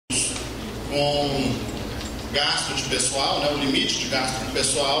com gasto de pessoal, né, o limite de gasto de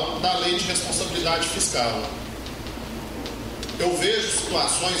pessoal da Lei de Responsabilidade Fiscal. Eu vejo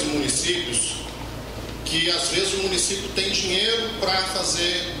situações em municípios que às vezes o município tem dinheiro para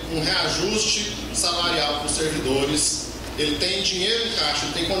fazer um reajuste salarial para os servidores, ele tem dinheiro em caixa,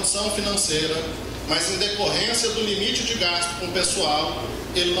 ele tem condição financeira, mas em decorrência do limite de gasto com o pessoal,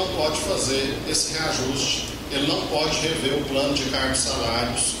 ele não pode fazer esse reajuste, ele não pode rever o plano de cargos e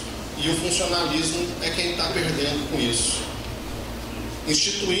salários, e o funcionalismo é quem está perdendo com isso.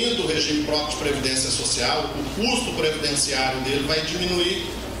 Instituindo o regime próprio de previdência social, o custo previdenciário dele vai diminuir.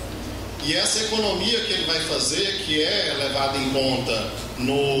 E essa economia que ele vai fazer, que é levada em conta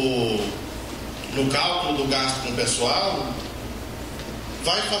no cálculo do gasto com o pessoal,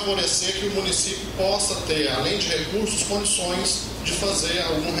 vai favorecer que o município possa ter, além de recursos, condições de fazer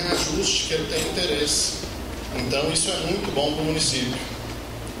algum reajuste que ele tem interesse. Então isso é muito bom para o município.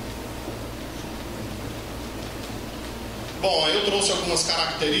 Bom, eu trouxe algumas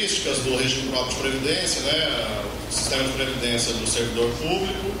características do regime próprio de previdência, né? O sistema de previdência do servidor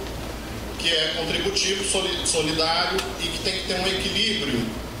público, que é contributivo, solidário e que tem que ter um equilíbrio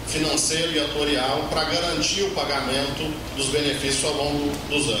financeiro e atuarial para garantir o pagamento dos benefícios ao longo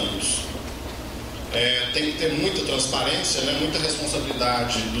dos anos. Tem que ter muita transparência, né, muita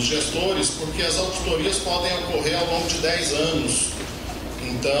responsabilidade dos gestores, porque as auditorias podem ocorrer ao longo de 10 anos.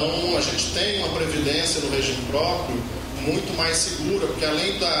 Então, a gente tem uma previdência no regime próprio muito mais segura, porque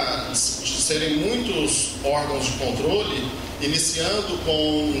além de serem muitos órgãos de controle, iniciando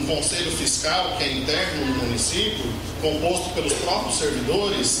com um conselho fiscal que é interno no município, composto pelos próprios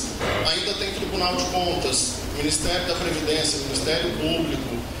servidores, ainda tem Tribunal de Contas, Ministério da Previdência, Ministério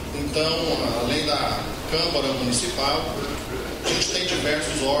Público. Então, além da Câmara Municipal, a gente tem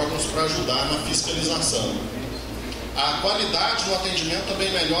diversos órgãos para ajudar na fiscalização. A qualidade do atendimento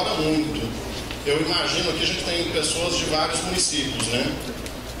também melhora muito. Eu imagino que a gente tem pessoas de vários municípios, né?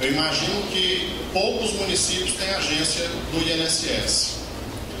 Eu imagino que poucos municípios têm agência do INSS.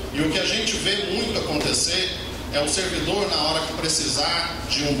 E o que a gente vê muito acontecer é o servidor, na hora que precisar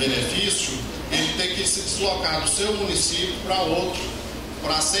de um benefício, ele ter que se deslocar do seu município para outro,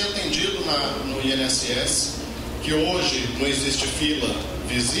 para ser atendido no INSS, que hoje não existe fila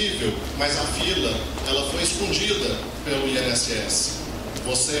visível, mas a fila ela foi escondida pelo INSS.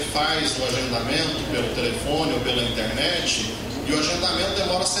 Você faz o agendamento pelo telefone ou pela internet e o agendamento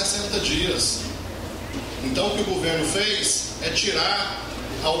demora 60 dias. Então o que o governo fez é tirar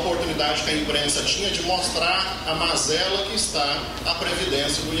a oportunidade que a imprensa tinha de mostrar a mazela que está a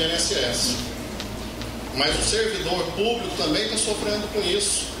previdência do INSS. Mas o servidor público também está sofrendo com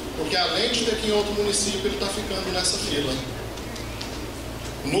isso, porque além de ter que ir em outro município, ele está ficando nessa fila.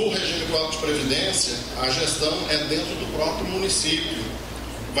 No regime próprio de previdência, a gestão é dentro do próprio município.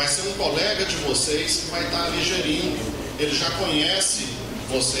 Vai ser um colega de vocês que vai estar ali gerindo. Ele já conhece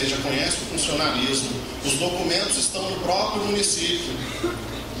vocês, já conhece o funcionalismo. Os documentos estão no próprio município.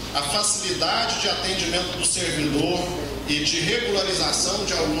 A facilidade de atendimento do servidor e de regularização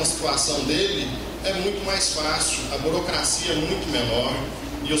de alguma situação dele é muito mais fácil. A burocracia é muito menor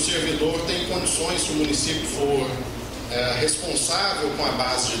e o servidor tem condições, se o município for responsável com a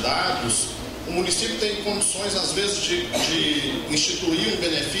base de dados, o município tem condições, às vezes, de instituir um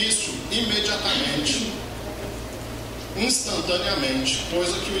benefício imediatamente, instantaneamente,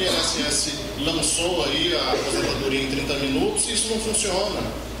 coisa que o INSS lançou aí a aposentadoria em 30 minutos e isso não funciona,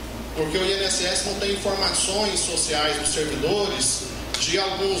 porque o INSS não tem informações sociais dos servidores de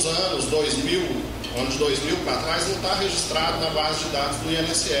alguns anos, ano de 2000 para trás, não está registrado na base de dados do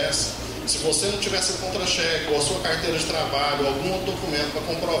INSS. Se você não tiver seu contra-cheque ou a sua carteira de trabalho, algum outro documento para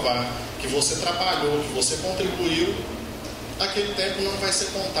comprovar que você trabalhou, que você contribuiu, aquele tempo não vai ser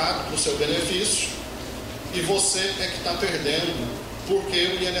contado para o seu benefício e você é que está perdendo, porque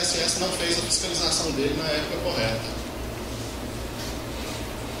o INSS não fez a fiscalização dele na época correta.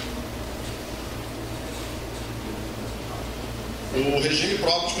 O regime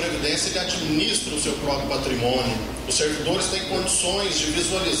próprio de previdência ele administra o seu próprio patrimônio. Os servidores têm condições de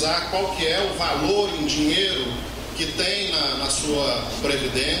visualizar qual que é o valor em dinheiro que tem na sua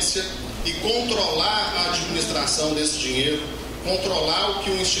previdência e controlar a administração desse dinheiro, controlar o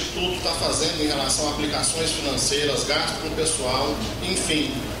que o Instituto está fazendo em relação a aplicações financeiras, gasto com o pessoal,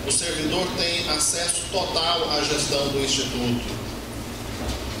 enfim, o servidor tem acesso total à gestão do Instituto.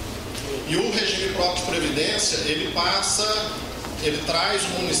 E o regime próprio de previdência, ele traz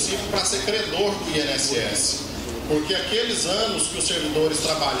o município para ser credor do INSS, porque aqueles anos que os servidores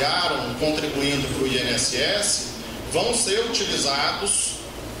trabalharam contribuindo para o INSS vão ser utilizados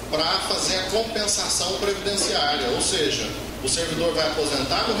para fazer a compensação previdenciária, ou seja, o servidor vai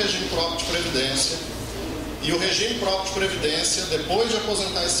aposentar no regime próprio de previdência, e o regime próprio de previdência, depois de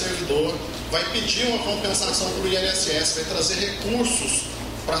aposentar esse servidor, vai pedir uma compensação para o INSS, vai trazer recursos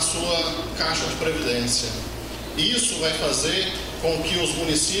para a sua caixa de previdência. Isso vai fazer com que os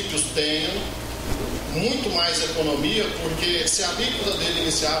municípios tenham muito mais economia, porque se a alíquota dele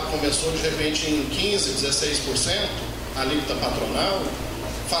inicial começou de repente em 15%, 16%, a alíquota patronal,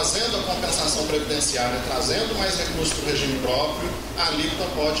 fazendo a compensação previdenciária, trazendo mais recursos para o regime próprio, a alíquota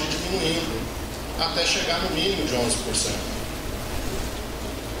pode ir diminuindo, até chegar no mínimo de 11%.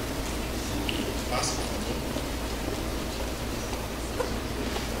 Passa, por favor.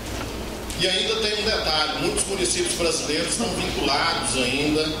 E ainda tem um detalhe, muitos municípios brasileiros estão vinculados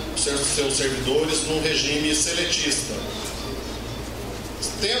ainda, seus servidores, num regime seletista.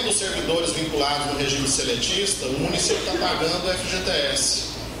 Tendo os servidores vinculados no regime seletista, o município está pagando o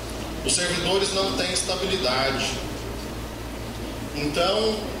FGTS. Os servidores não têm estabilidade.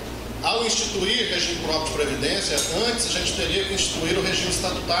 Então, ao instituir regime próprio de previdência, antes a gente teria que instituir o regime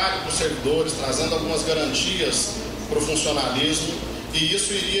estatutário para os servidores, trazendo algumas garantias para o funcionalismo, e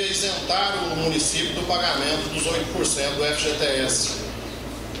isso iria isentar o município do pagamento dos 8% do FGTS.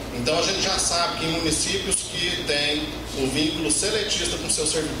 Então a gente já sabe que em municípios que têm o vínculo seletista com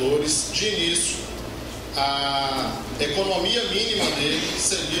seus servidores, de início, a economia mínima dele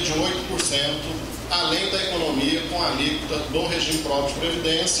seria de 8%, além da economia com a alíquota do regime próprio de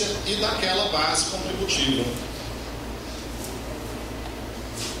previdência e daquela base contributiva.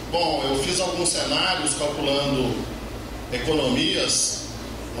 Bom, eu fiz alguns cenários calculando economias,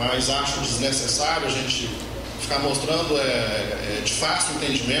 mas acho desnecessário a gente ficar mostrando, de fácil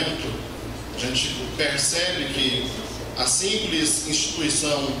entendimento. A gente percebe que a simples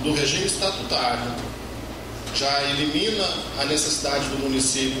instituição do regime estatutário já elimina a necessidade do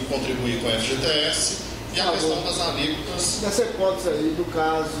município contribuir com a FGTS e a questão das alíquotas. Nessa hipótese aí, do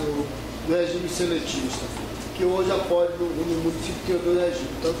caso do regime seletista, que hoje apoia no município tem dois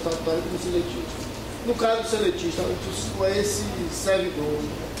regimes, tanto estatutário como seletista. No caso do seletista, esse servidor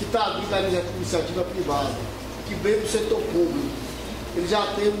que está abrindo a iniciativa privada, que vem do setor público, ele já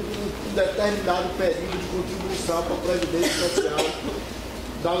tem um determinado período de contribuição para a Previdência Social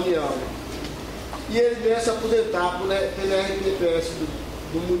da União. E ele vem se aposentar pelo RPPS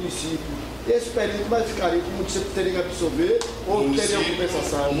do município. Esse período vai ficar aí, o município teria que absorver ou teria uma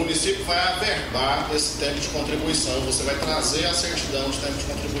compensação? O município vai averbar esse tempo de contribuição, você vai trazer a certidão de tempo de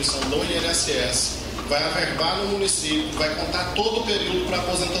contribuição do INSS, vai averbar no município, vai contar todo o período para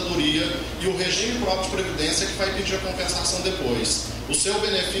aposentadoria e o regime próprio de previdência que vai pedir a compensação depois. O seu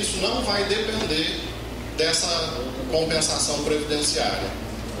benefício não vai depender dessa compensação previdenciária.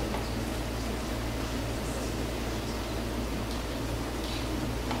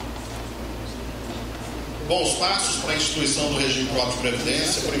 Bom, os passos para a instituição do regime próprio de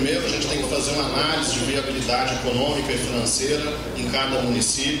previdência: primeiro, a gente tem que fazer uma análise de viabilidade econômica e financeira em cada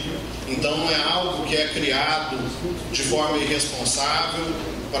município. Então, não é algo que é criado de forma irresponsável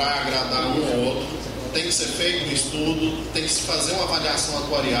para agradar um ou outro. Tem que ser feito um estudo, tem que se fazer uma avaliação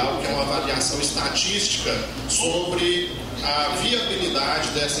atuarial, que é uma avaliação estatística sobre a viabilidade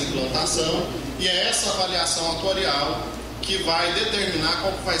dessa implantação, e é essa avaliação atuarial que vai determinar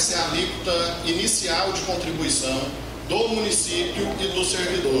qual vai ser a alíquota inicial de contribuição do município e dos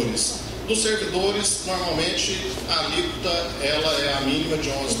servidores. Dos servidores, normalmente, a alíquota ela é a mínima de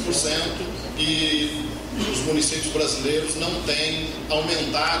 11%, e os municípios brasileiros não têm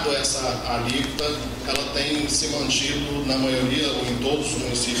aumentado essa alíquota, ela tem se mantido, na maioria ou em todos os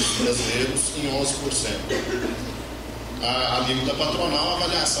municípios brasileiros, em 11%. A alíquota patronal, a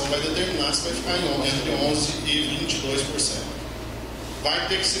avaliação vai determinar se vai ficar entre 11% e 22%. Vai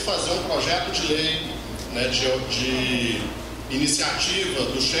ter que se fazer um projeto de lei, né, de iniciativa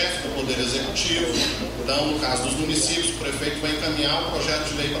do chefe do Poder Executivo. Então, no caso dos municípios, o prefeito vai encaminhar o projeto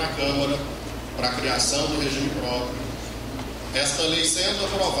de lei para a Câmara, para a criação do regime próprio. Esta lei sendo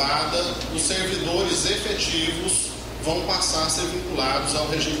aprovada, os servidores efetivos vão passar a ser vinculados ao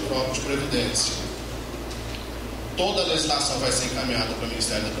regime próprio de previdência. Toda a legislação vai ser encaminhada para o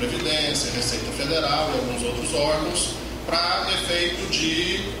Ministério da Previdência, Receita Federal e alguns outros órgãos, para efeito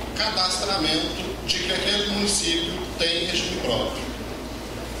de cadastramento de que aquele município tem regime próprio.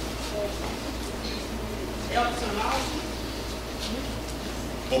 É opcional?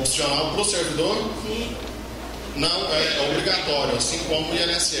 Opcional para o servidor? Sim. Não, é obrigatório, assim como o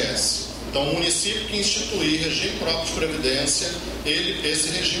INSS. Então, o município que instituir regime próprio de previdência, esse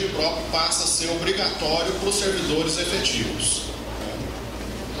regime próprio passa a ser obrigatório para os servidores efetivos.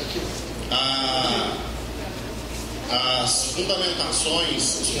 As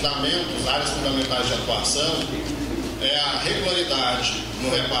fundamentações, os fundamentos, áreas fundamentais de atuação, é a regularidade no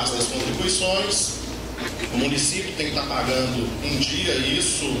repasse das contribuições. O município tem que estar pagando em dia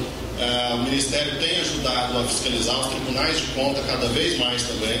isso. O Ministério tem ajudado a fiscalizar, os tribunais de conta cada vez mais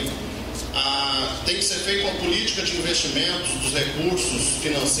também. Tem que ser feita uma política de investimentos dos recursos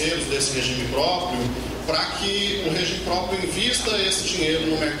financeiros desse regime próprio, para que o regime próprio invista esse dinheiro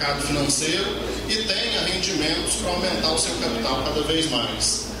no mercado financeiro e tenha rendimentos para aumentar o seu capital cada vez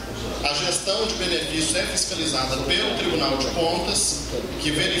mais. A gestão de benefícios é fiscalizada pelo Tribunal de Contas,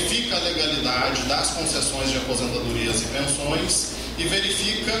 que verifica a legalidade das concessões de aposentadorias e pensões e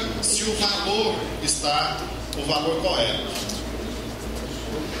verifica se o valor está o valor correto.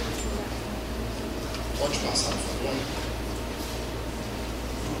 Pode passar, por favor.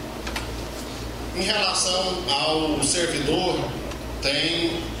 Em relação ao servidor,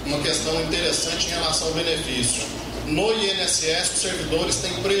 tem uma questão interessante em relação ao benefício. No INSS, os servidores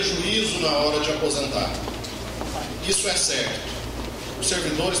têm prejuízo na hora de aposentar. Isso é certo. Os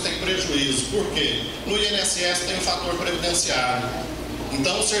servidores têm prejuízo. Por quê? No INSS tem um fator previdenciário.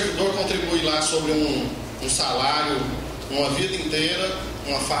 Então, o servidor contribui lá sobre um salário uma vida inteira,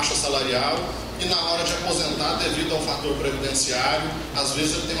 uma faixa salarial, e na hora de aposentar, devido ao fator previdenciário, às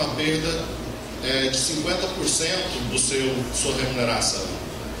vezes ele tem uma perda de 50% sua remuneração.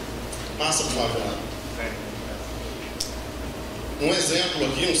 Passa, por favor. Um exemplo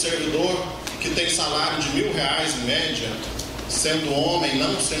aqui, um servidor que tem salário de R$1.000 em média, sendo homem,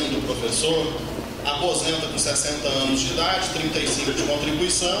 não sendo professor, aposenta com 60 anos de idade, 35 de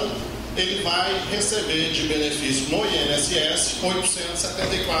contribuição, ele vai receber de benefício no INSS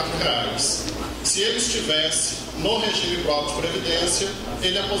R$874. Se ele estivesse no regime próprio de previdência,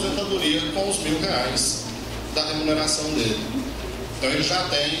 ele aposentadoria com os R$1.000 da remuneração dele. Então ele já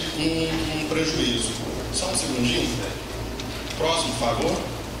tem um prejuízo. Só um segundinho. Próximo, por favor.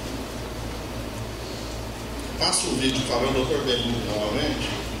 Passa o vídeo, por favor, doutor Belino, novamente.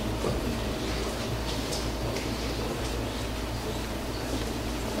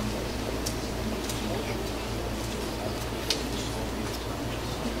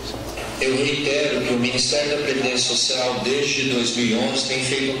 Eu reitero que o Ministério da Previdência Social, desde 2011, tem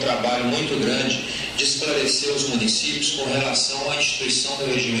feito um trabalho muito grande de esclarecer os municípios com relação à instituição do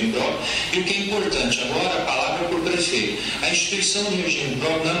regime próprio. E o que é importante, agora a palavra é para o prefeito. A instituição do regime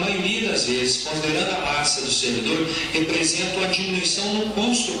próprio, na maioria das vezes, considerando a massa do servidor, representa uma diminuição no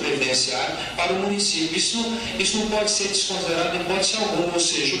custo previdenciário para o município. Isso não pode ser desconsiderado em hipótese alguma, ou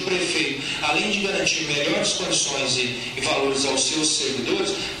seja, o prefeito, além de garantir melhores condições e valores aos seus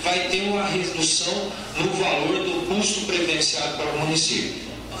servidores, vai ter uma redução no valor do custo previdenciário para o município.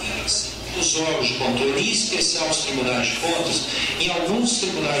 Os órgãos de controle, em especial os tribunais de contas, em alguns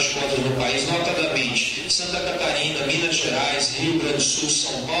tribunais de contas no país, notadamente Santa Catarina, Minas Gerais, Rio Grande do Sul,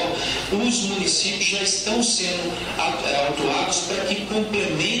 São Paulo, os municípios já estão sendo autuados para que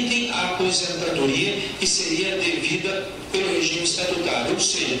complementem a aposentadoria que seria devida pelo regime estatutário, ou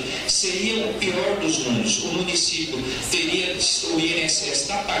seja, seria o pior dos mundos. O município teria, o INSS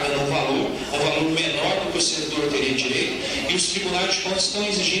está pagando um valor menor do que o servidor teria direito, e os tribunais de contas estão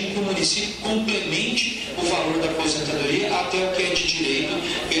exigindo que o município complemente o valor da aposentadoria até o que é de direito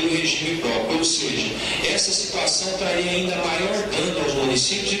pelo regime próprio. Ou seja, essa situação traria ainda maior dano aos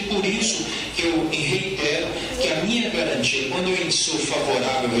municípios, e por isso que eu reitero que a minha garantia, quando eu sou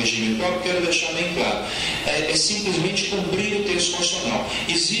favorável ao regime próprio, quero deixar bem claro, é simplesmente cumprir o texto constitucional.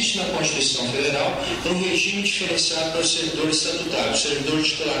 Existe na Constituição Federal um regime diferenciado para os servidores estatutários, servidores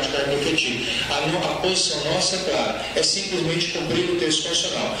titulares de cargo efetivo. A posição nossa, é clara, é simplesmente cumprir o texto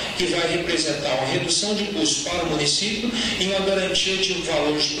constitucional, que vai representar uma redução de custos para o município e uma garantia de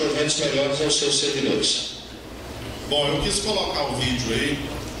valores de proventos melhores aos seus servidores. Bom, eu quis colocar o vídeo aí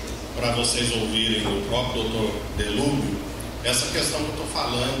para vocês ouvirem do próprio doutor Delúbio essa questão que eu estou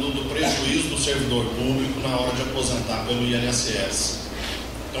falando do prejuízo do servidor público na hora de aposentar pelo INSS.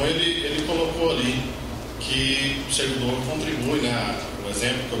 Então ele colocou ali que o servidor contribui, né? O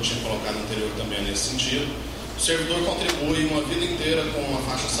exemplo que eu tinha colocado anterior também é nesse sentido. O servidor contribui uma vida inteira com uma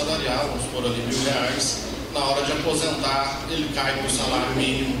faixa salarial, vamos supor ali R$1.000. Na hora de aposentar, ele cai para o salário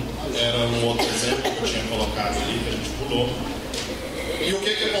mínimo. Era um outro exemplo que eu tinha colocado ali, que a gente pulou. E o que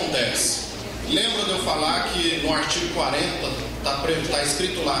acontece? Lembra de eu falar que no artigo 40 está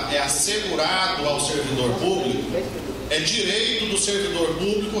escrito lá, é assegurado ao servidor público? É direito do servidor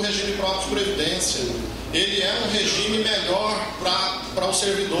público o regime próprio de previdência. Ele é um regime melhor para o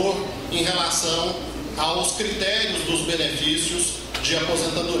servidor em relação aos critérios dos benefícios de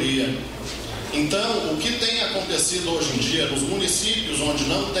aposentadoria. Então, o que tem acontecido hoje em dia nos municípios onde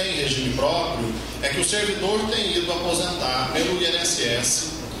não tem regime próprio é que o servidor tem ido aposentar pelo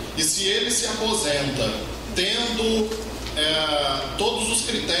INSS, e se ele se aposenta tendo todos os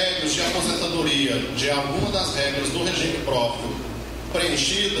critérios de aposentadoria de alguma das regras do regime próprio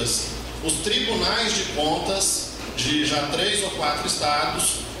preenchidas, os tribunais de contas de já 3 ou 4 estados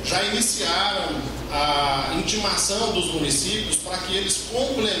já iniciaram a intimação dos municípios para que eles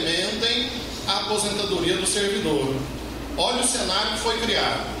complementem a aposentadoria do servidor. Olha o cenário que foi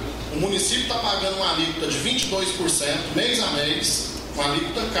criado. O município está pagando uma alíquota de 22% mês a mês, uma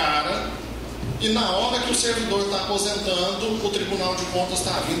alíquota cara, e na hora que o servidor está aposentando, o Tribunal de Contas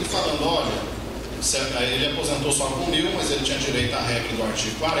está vindo e falando: olha, ele aposentou só com 1.000, mas ele tinha direito à regra do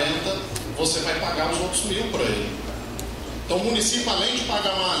artigo 40, você vai pagar os outros 1.000 para ele. Então o município, além de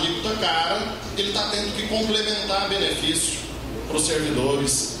pagar uma alíquota cara, ele está tendo que complementar benefício para os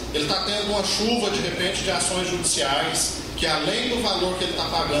servidores. Ele está tendo uma chuva, de repente, de ações judiciais, que além do valor que ele está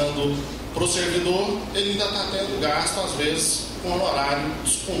pagando para o servidor, ele ainda está tendo gasto, às vezes, com honorário de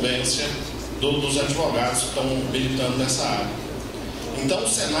sucumbência dos advogados que estão militando nessa área. Então o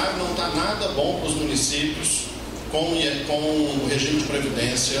cenário não está nada bom para os municípios com o regime de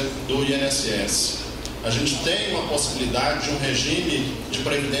previdência do INSS. A gente tem uma possibilidade de um regime de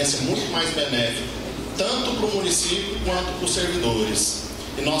previdência muito mais benéfico, tanto para o município quanto para os servidores.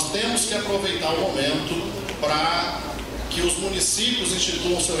 E nós temos que aproveitar o momento para que os municípios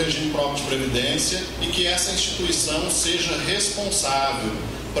instituam seu regime próprio de previdência e que essa instituição seja responsável,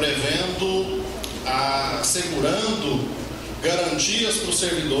 prevendo, assegurando garantias para os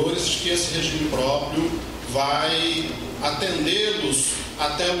servidores de que esse regime próprio vai atendê-los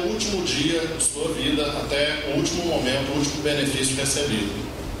até o último dia de sua vida, até o último momento, o último benefício recebido.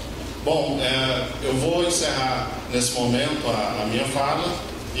 Bom, eu vou encerrar nesse momento a minha fala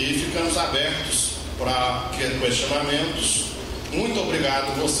e ficamos abertos para questionamentos. Muito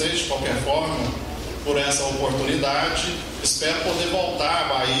obrigado a vocês, de qualquer forma, por essa oportunidade. Espero poder voltar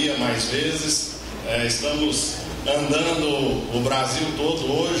à Bahia mais vezes. Estamos andando o Brasil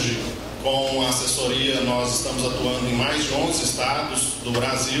todo hoje com a assessoria. Nós estamos atuando em mais de 11 estados do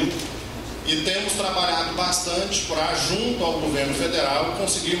Brasil e temos trabalhado bastante para, junto ao governo federal,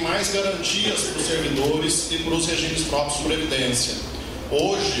 conseguir mais garantias para os servidores e para os regimes próprios de previdência.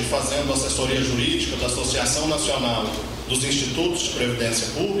 Hoje, fazendo assessoria jurídica da Associação Nacional dos Institutos de Previdência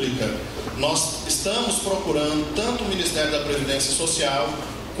Pública, nós estamos procurando tanto o Ministério da Previdência Social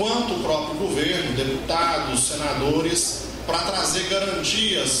quanto o próprio governo, deputados, senadores, para trazer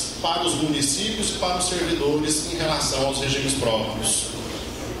garantias para os municípios e para os servidores em relação aos regimes próprios.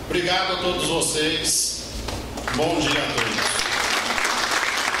 Obrigado a todos vocês. Bom dia a todos.